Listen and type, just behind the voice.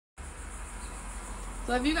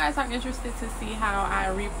So if you guys are interested to see how I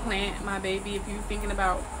replant my baby, if you're thinking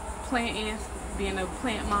about planting, being a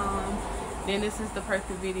plant mom, then this is the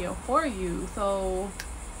perfect video for you. So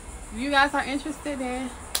if you guys are interested, then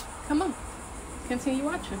come on, continue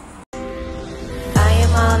watching. I am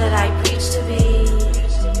all that I preach to be.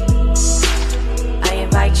 I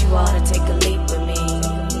invite you all to take a leap with me.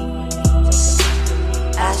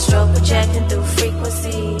 Astro projecting through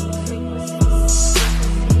frequency.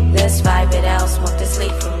 Let's vibe it out, smoke this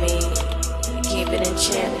leaf for me. Keep it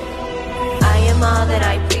enchanted. I am all that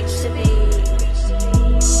I preach to be.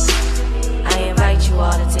 I invite you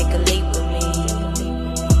all to take a leap with me.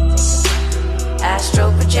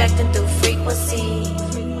 Astro projecting through frequency.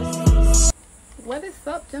 What is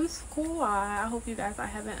up, Gem Squad? I hope you guys are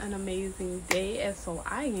having an amazing day, as so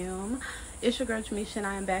I am. It's your girl Jamisha, and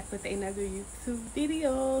I am back with another YouTube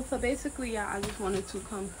video. So basically, y'all, I just wanted to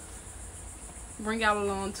come bring y'all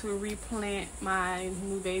along to replant my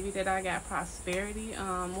new baby that I got, Prosperity.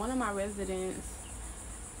 One of my residents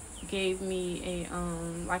gave me a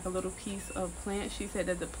like a little piece of plant. She said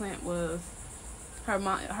that the plant was her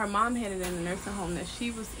mom had it in the nursing home that she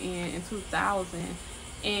was in 2000,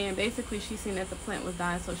 and basically she seen that the plant was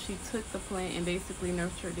dying, so she took the plant and basically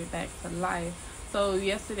nurtured it back to life. So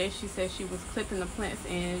yesterday she said she was clipping the plants,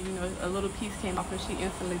 and you know, a little piece came off, and she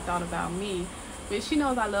instantly thought about me. But she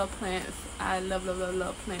knows I love plants. I love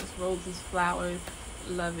plants, roses, flowers,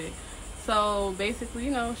 love it. So basically,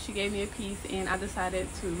 you know, she gave me a piece, and I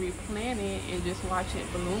decided to replant it and just watch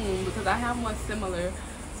it bloom, because I have one similar.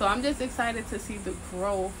 So I'm just excited to see the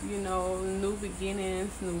growth, you know, new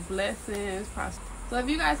beginnings, new blessings, prosperity. So if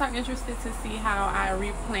you guys are interested to see how I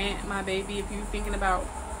replant my baby, if you're thinking about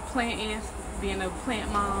planting, being a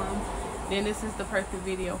plant mom, then this is the perfect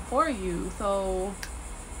video for you. So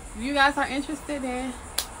if you guys are interested, then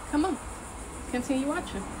come on, continue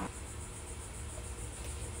watching.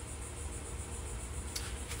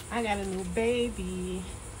 I got a new baby,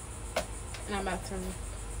 and I'm about to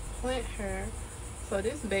plant her. So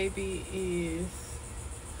this baby is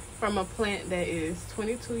from a plant that is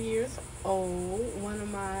 22 years old. One of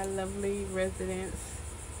my lovely residents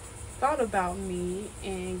thought about me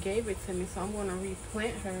and gave it to me, so I'm going to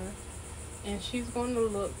replant her, and she's going to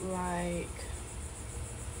look like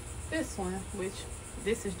this one, which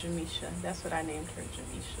this is Jamisha. That's what I named her,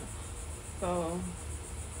 Jamisha. So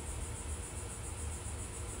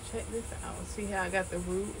check this out. See how I got the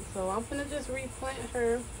root? So I'm gonna just replant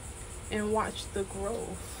her and watch the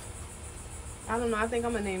growth. I don't know, I think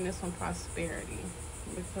I'm gonna name this one Prosperity,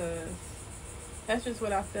 because that's just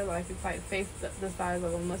what I feel like. It's like face the size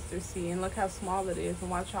of a mustard seed, and look how small it is, and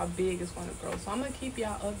watch how big it's gonna grow. So I'm gonna keep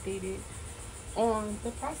y'all updated on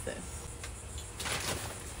the process.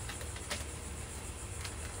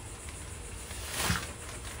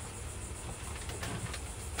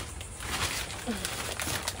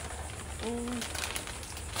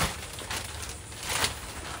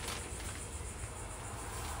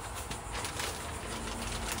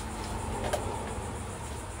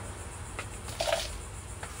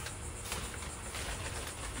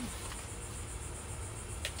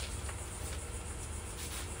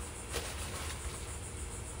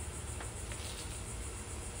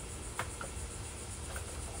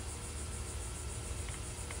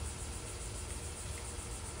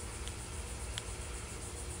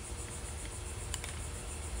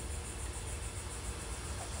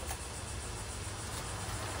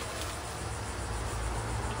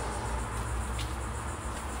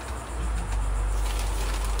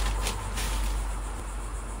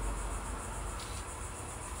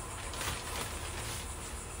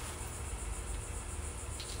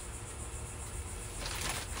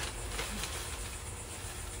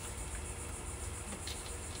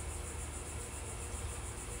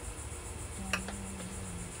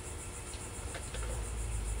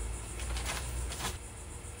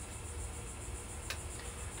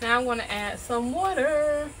 Now I'm going to add some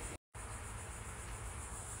water.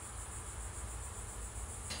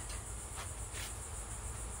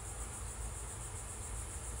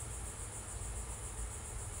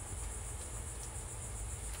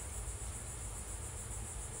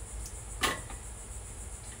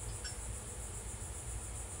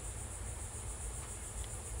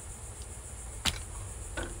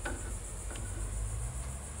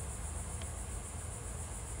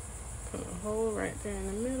 Put a hole right there in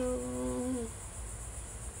the middle.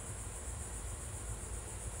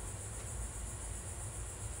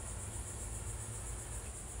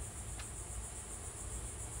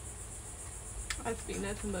 I speak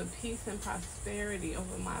nothing but peace and prosperity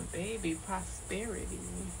over my baby. Prosperity.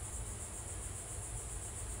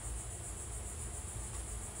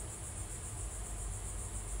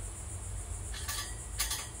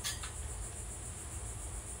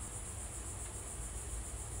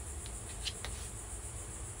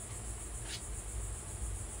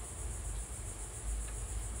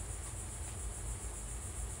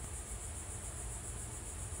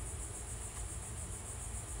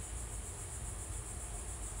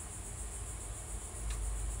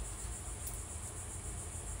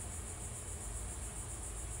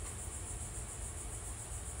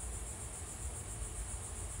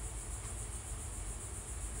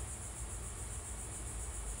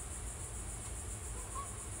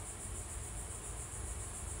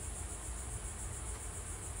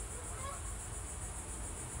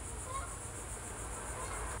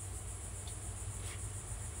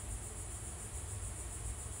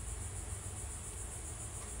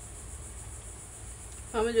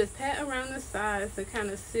 I'm gonna just pat around the sides to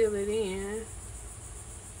kind of seal it in.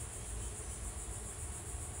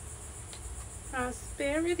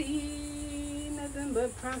 Prosperity, nothing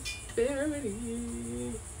but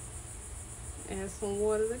prosperity. Add some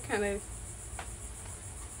water to kind of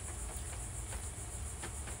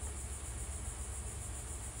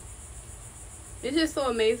it's just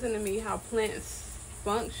so amazing to me how plants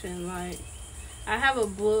function. Like, I have a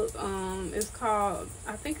book, it's called,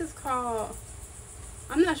 I think it's called,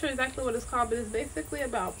 I'm not sure exactly what it's called, but it's basically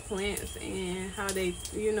about plants and how they,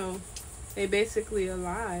 you know, they basically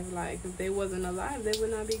alive. Like, if they wasn't alive, they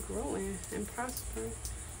would not be growing and prospering.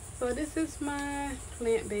 So this is my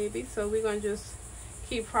plant baby. So we're gonna just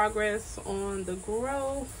keep progress on the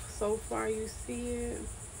growth. So far you see it.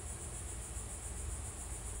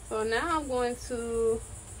 So now I'm going to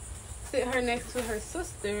sit her next to her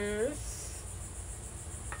sisters.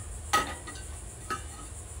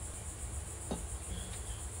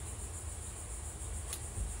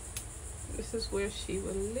 This is where she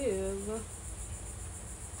would live.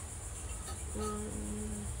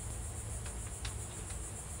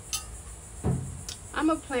 I'm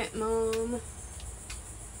a plant mom.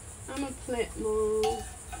 I'm a plant mom.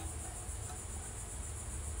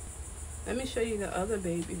 Let me show you the other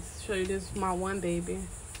babies. Show you this, my one baby.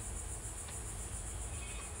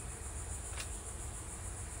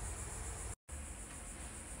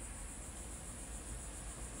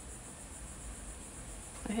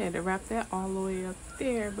 I had to wrap that all the way up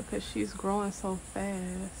there because she's growing so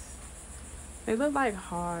fast. They look like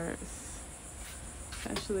hearts.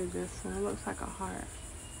 Especially this one looks like a heart.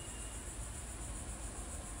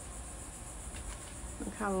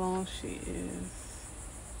 Look how long she is.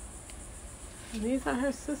 And these are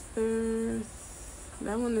her sisters.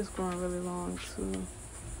 That one is growing really long too.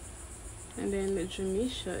 And then the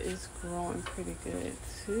Jamisha is growing pretty good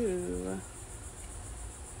too.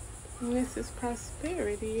 And this is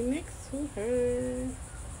Prosperity next to her.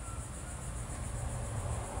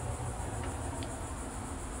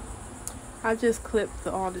 I just clipped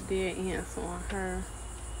all the dead ants on her.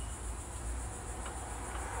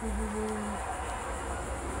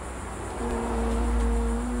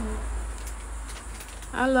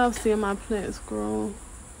 I love seeing my plants grow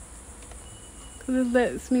because it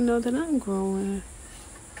lets me know that I'm growing.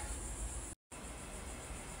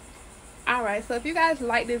 Alright, so if you guys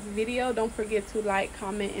like this video, don't forget to like,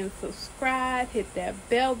 comment, and subscribe. Hit that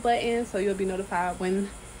bell button so you'll be notified when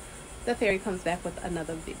the fairy comes back with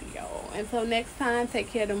another video. Until next time, take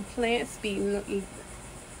care of them plants. Speed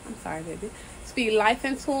life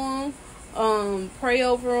into them. Pray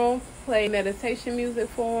over them. Play meditation music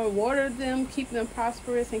for them. Water them. Keep them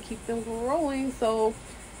prosperous and keep them growing. So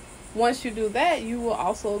once you do that, you will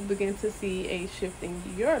also begin to see a shift in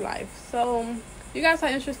your life. So if you guys are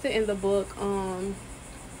interested in the book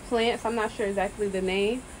Plants, I'm not sure exactly the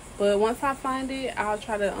name, but once I find it, I'll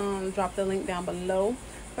try to drop the link down below.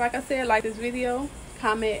 So like I said, like this video,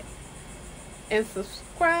 comment, and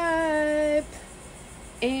subscribe.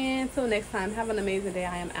 And until next time, have an amazing day.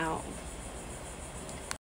 I am out.